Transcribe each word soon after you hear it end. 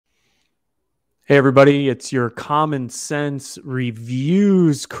Hey, everybody, it's your common sense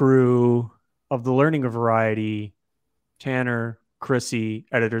reviews crew of the Learning of Variety, Tanner, Chrissy,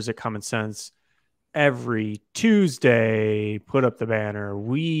 editors at Common Sense. Every Tuesday, put up the banner.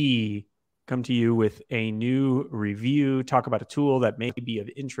 We come to you with a new review, talk about a tool that may be of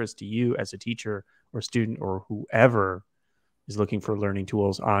interest to you as a teacher or student or whoever is looking for learning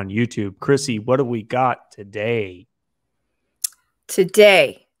tools on YouTube. Chrissy, what have we got today?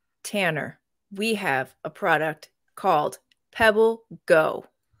 Today, Tanner, we have a product called PebbleGo,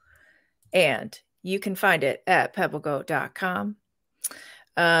 and you can find it at PebbleGo.com.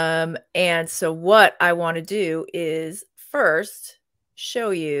 And so what I want to do is first show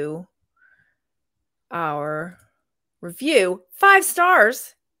you our review. 5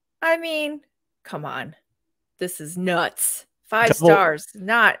 stars. I mean, come on. This is nuts. 5 stars.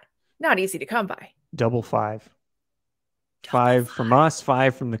 Not easy to come by. Double five. 5 from us,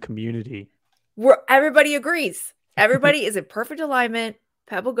 5 from the community. Everybody agrees. Everybody is in perfect alignment.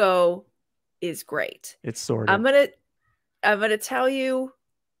 PebbleGo is great. It's sorted. I'm gonna tell you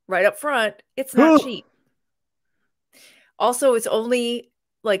right up front, it's not cheap. Also, it's only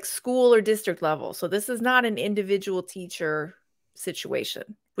like school or district level. So this is not an individual teacher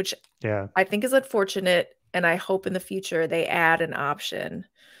situation, which I think is unfortunate. And I hope in the future they add an option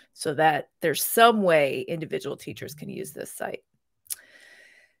so that there's some way individual teachers can use this site.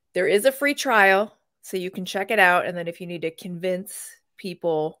 There is a free trial, so you can check it out. And then if you need to convince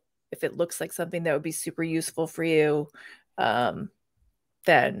people, if it looks like something that would be super useful for you,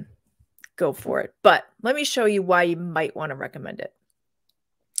 then go for it. But let me show you why you might want to recommend it.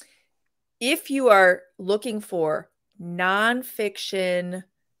 If you are looking for nonfiction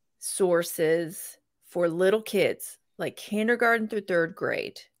sources for little kids, like kindergarten through 3rd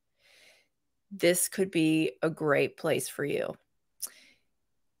grade, this could be a great place for you.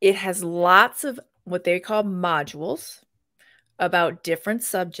 It has lots of what they call modules about different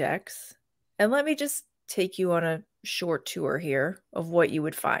subjects. And let me just take you on a short tour here of what you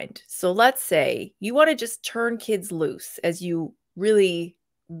would find. So let's say you want to just turn kids loose, as you really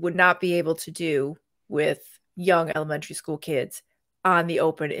would not be able to do with young elementary school kids on the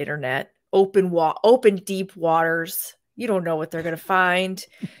open internet, open deep waters. You don't know what they're going to find.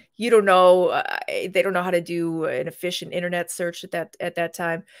 You don't know, they don't know how to do an efficient internet search at that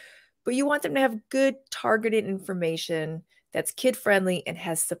time. But you want them to have good targeted information that's kid-friendly and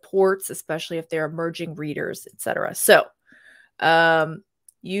has supports, especially if they're emerging readers, etc. So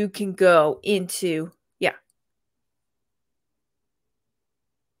you can go into,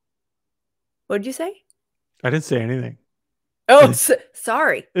 What did you say? I didn't say anything. Oh,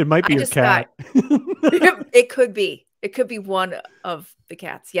 sorry. It might be your cat. It could be. It could be one of the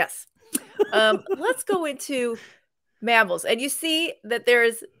cats. Yes. Let's go into Mammals. And you see that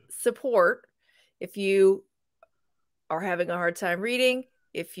there's support if you are having a hard time reading.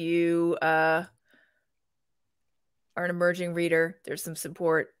 If you are an emerging reader, there's some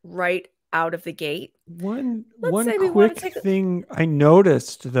support right out of the gate. One quick thing I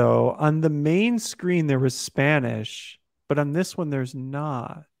noticed, though, on the main screen there was Spanish, but on this one there's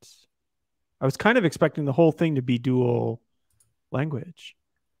not. I was kind of expecting the whole thing to be dual language.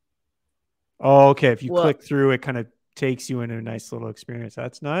 Oh, okay. If you click through, it kind of takes you into a nice little experience.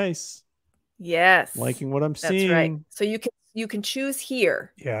 That's nice. Yes. Liking what I'm seeing. That's right. So you can choose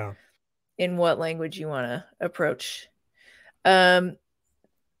here. Yeah. In what language you want to approach. Wow,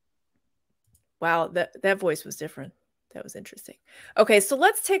 that voice was different. That was interesting. Okay, so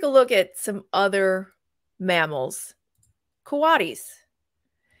let's take a look at some other mammals. Coatis.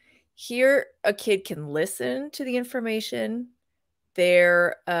 Here, a kid can listen to the information.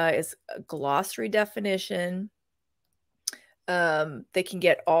 There is a glossary definition. They can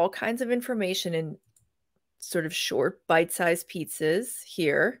get all kinds of information in sort of short, bite-sized pizzas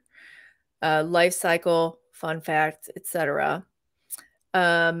here. Life cycle, fun facts, etc.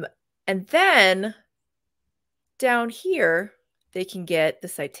 And then down here, they can get the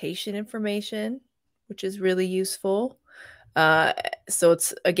citation information, which is really useful. So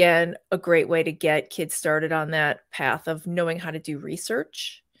it's, again, a great way to get kids started on that path of knowing how to do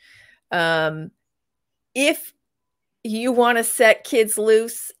research. If you want to set kids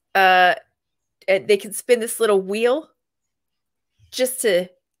loose, they can spin this little wheel just to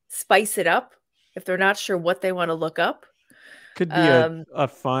spice it up if they're not sure what they want to look up. Could be a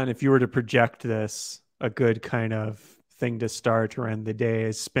fun, if you were to project this, a good kind of thing to start or end the day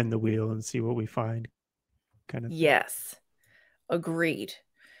is spin the wheel and see what we find. Kind of. Yes. Agreed.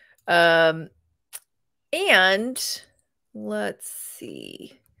 And let's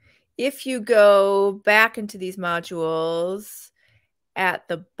see. If you go back into these modules at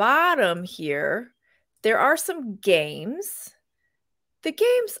the bottom here, there are some games. The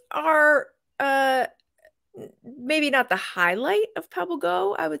games are maybe not the highlight of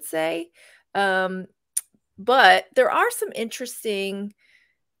PebbleGo, I would say. But there are some interesting,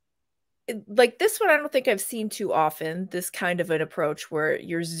 like this one, I don't think I've seen too often, this kind of an approach where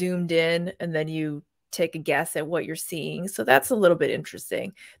you're zoomed in and then you take a guess at what you're seeing. So that's a little bit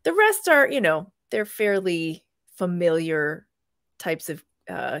interesting. The rest are, they're fairly familiar types of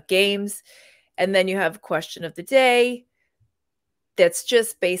games. And then you have question of the day. That's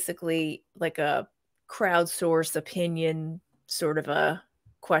just basically like a crowdsourced opinion sort of a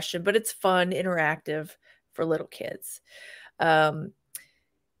question, but it's fun, interactive for little kids.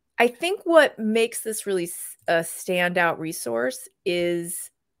 I think what makes this really a standout resource is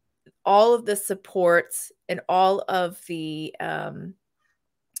all of the supports and all of the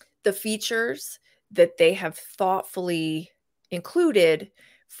features that they have thoughtfully included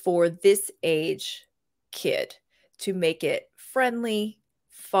for this age kid to make it friendly,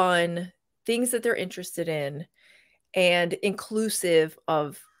 fun, things that they're interested in, and inclusive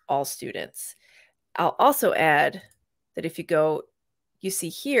of all students. I'll also add that if you see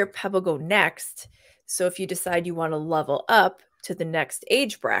here, PebbleGo Next. So if you decide you want to level up to the next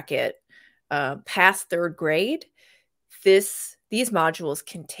age bracket, past third grade, these modules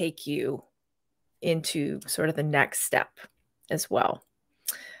can take you into sort of the next step as well.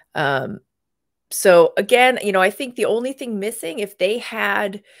 So again, I think the only thing missing, if they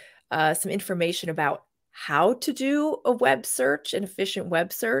had some information about how to do a web search, an efficient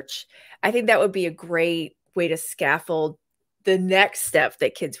web search, I think that would be a great way to scaffold the next step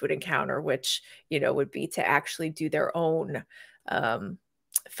that kids would encounter, which, would be to actually do their own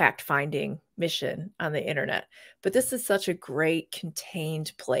fact-finding mission on the internet. But this is such a great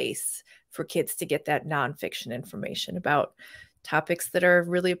contained place for kids to get that nonfiction information about topics that are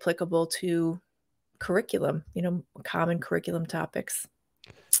really applicable to curriculum, common curriculum topics.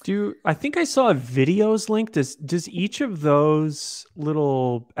 I think I saw a videos link. Does each of those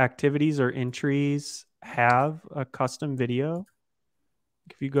little activities or entries have a custom video?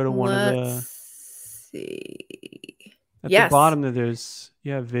 If you go to one of the, Let's see. At Yes. the bottom there's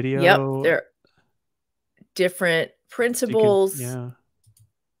video. Yep, there are different printables,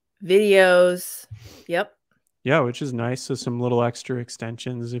 videos. Yep. Yeah, which is nice. So some little extra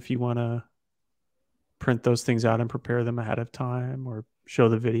extensions if you want to print those things out and prepare them ahead of time or show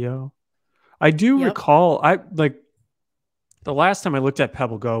the video. I do recall, the last time I looked at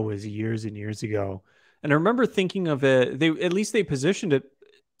PebbleGo was years and years ago. And I remember thinking of it, they positioned it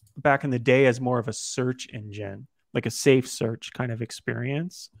back in the day as more of a search engine, like a safe search kind of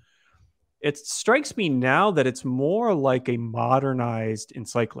experience. It strikes me now that it's more like a modernized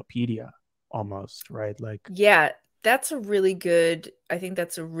encyclopedia almost, right? Like, yeah, that's a really good, I think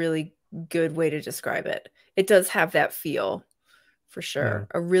that's a really good way to describe it. It does have that feel for sure.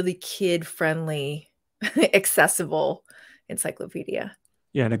 Yeah. A really kid-friendly, accessible encyclopedia.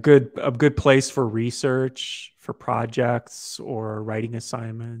 Yeah, and a good place for research, for projects or writing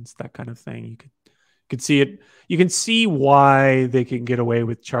assignments, that kind of thing. You could see it. You can see why they can get away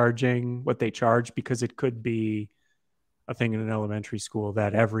with charging what they charge, because it could be a thing in an elementary school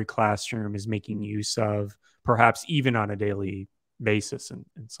that every classroom is making use of, perhaps even on a daily basis in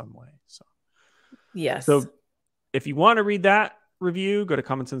some way. So, yes. So if you want to read that review, go to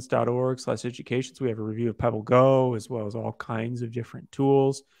commonsense.org/education. So we have a review of PebbleGo as well as all kinds of different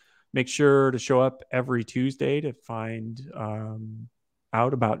tools. Make sure to show up every Tuesday to find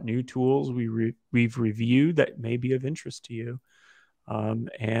out about new tools we've reviewed that may be of interest to you.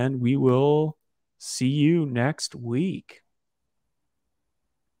 And we will see you next week.